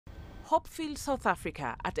Hopefield, South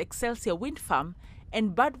Africa at Excelsior Wind Farm,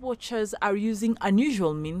 and bird watchers are using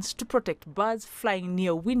unusual means to protect birds flying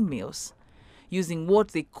near windmills. Using what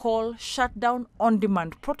they call Shutdown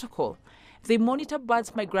on-demand protocol, they monitor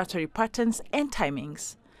birds' migratory patterns and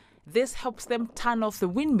timings. This helps them turn off the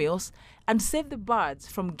windmills and save the birds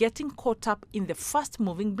from getting caught up in the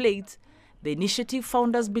fast-moving blades. The initiative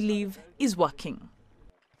founders believe is working.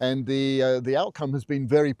 And the outcome has been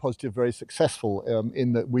very positive, very successful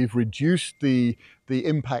in that we've reduced the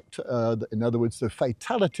impact, in other words, the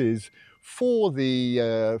fatalities for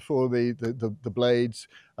the blades,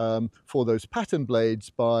 for those pattern blades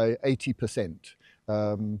by 80%.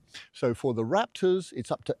 So for the raptors, it's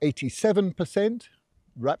up to 87%.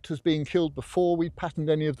 Raptors being killed before we patterned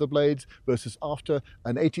any of the blades versus after,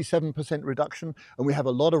 an 87% reduction. And we have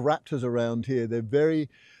a lot of raptors around here. They're very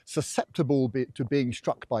susceptible to being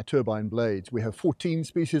struck by turbine blades. We have 14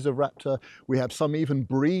 species of raptor. We have some even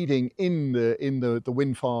breeding in the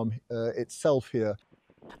wind farm itself here.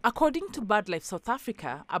 According to Birdlife South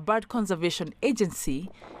Africa, a bird conservation agency,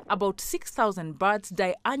 about 6,000 birds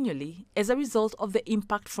die annually as a result of the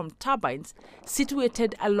impact from turbines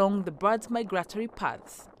situated along the birds' migratory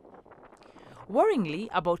paths. Worryingly,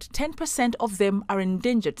 about 10% of them are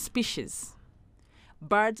endangered species.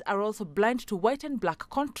 Birds are also blind to white and black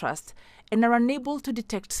contrast and are unable to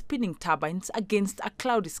detect spinning turbines against a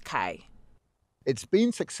cloudy sky. It's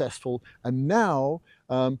been successful, and now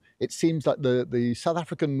it seems like the South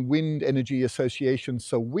African Wind Energy Association,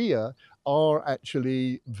 SOWIA, are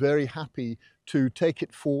actually very happy to take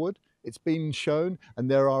it forward. It's been shown, and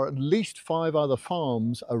there are at least 5 other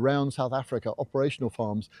farms around South Africa, operational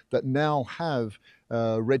farms, that now have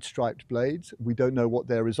red-striped blades. We don't know what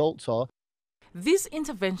their results are. These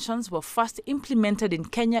interventions were first implemented in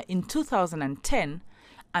Kenya in 2010,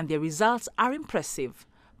 and their results are impressive,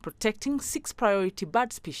 protecting 6 priority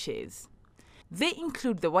bird species. They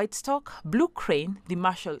include the white-stock, blue crane, the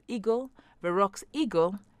Marshall eagle, the Rock's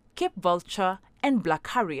eagle, Cape vulture, and black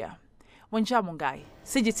harrier. Wanjamungai,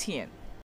 CGTN.